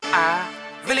I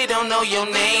really don't know your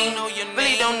name,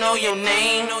 really don't know your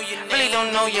name, really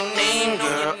don't know your name,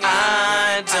 girl.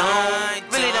 I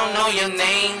don't know your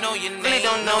name, really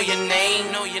don't know your name,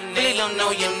 really don't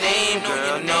know your name,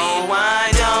 girl. No,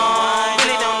 I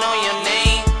really don't know your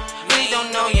name, really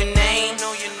don't know your name,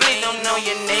 really don't know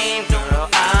your name, girl.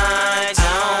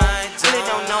 I really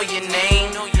don't know your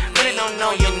name, really don't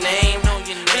know your name,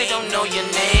 really don't know your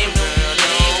name, girl.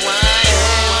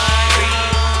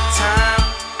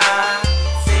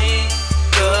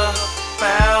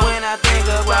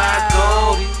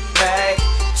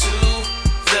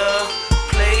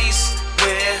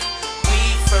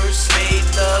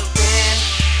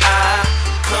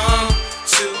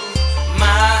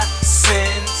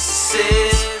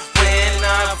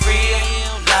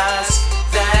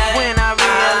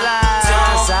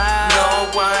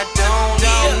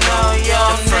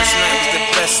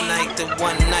 The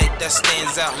one night that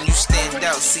stands out and you stand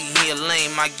out. See, he a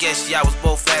lame, I guess y'all was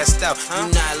both assed out. You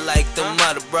not like the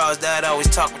mother bras that always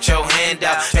talk with your hand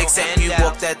out. Except you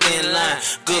walk that thin line.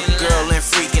 Good girl and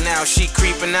freaking out. She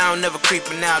creeping out, never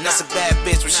creeping out. That's a bad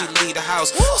bitch when she leave the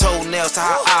house. Toenails to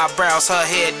her eyebrows, her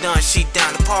hair done, she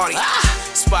down to party.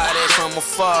 Spotted from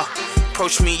afar,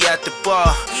 approached me at the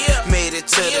bar. Made it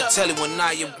to the telly when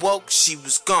I awoke, she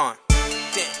was gone.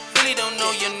 Really don't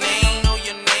know your name, know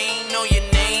your name, know your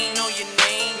name, know your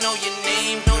name, know your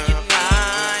name, know your name.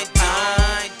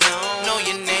 I don't know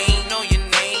your name, know your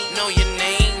name, know your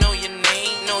name, know your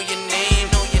name, know your name,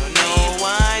 know your name. No,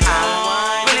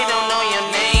 I really don't know your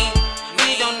name,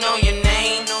 really don't know your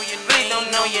name, really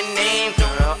don't know your name,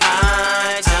 girl.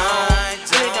 I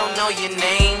really don't know your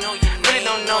name, really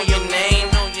don't know your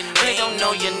name, really don't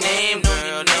know your name,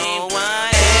 girl. No,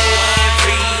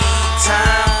 every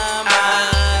time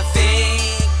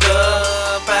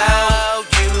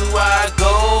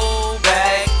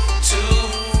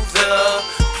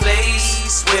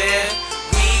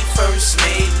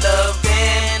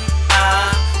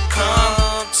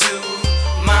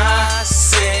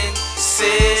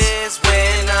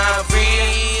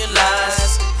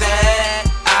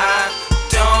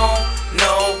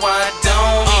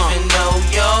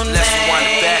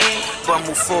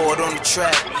move forward on the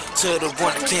track to the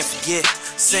one I can't forget.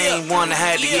 Same one I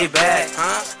had to get back.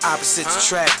 Opposites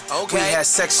attract. We had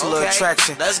sexual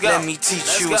attraction. Let me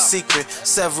teach you a secret.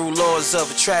 Several laws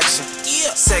of attraction.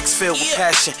 Sex filled with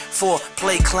passion.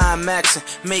 Foreplay climaxing.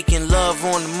 Making love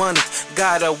on the money.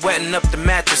 Got her wetting up the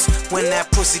mattress. When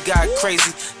that pussy got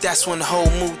crazy, that's when the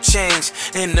whole mood changed.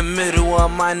 In the middle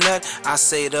of my nut, I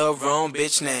say the wrong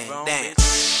bitch name. Damn.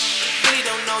 Really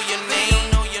don't know your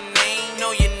name, know your name,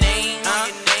 know your name.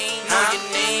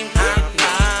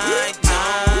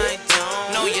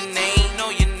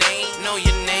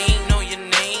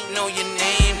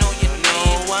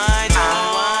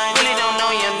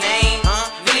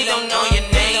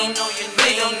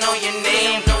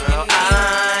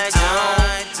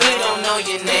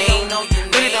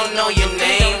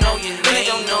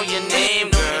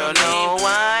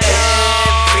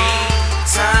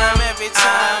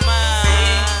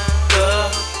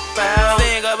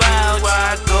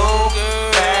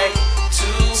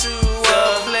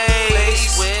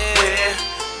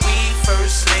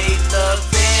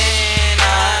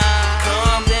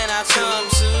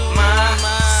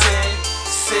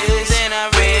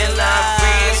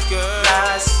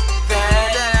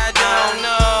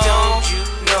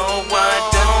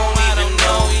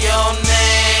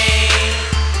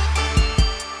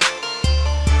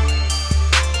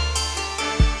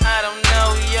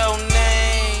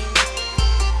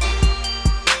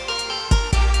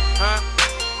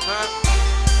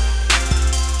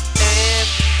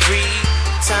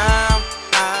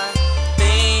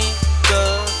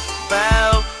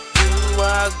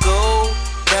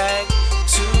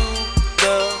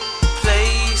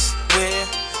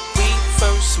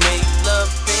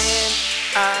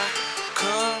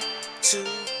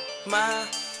 My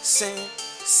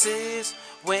senses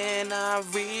when I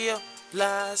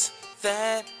realize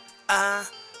that I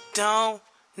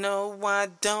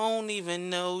don't even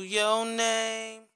know your name.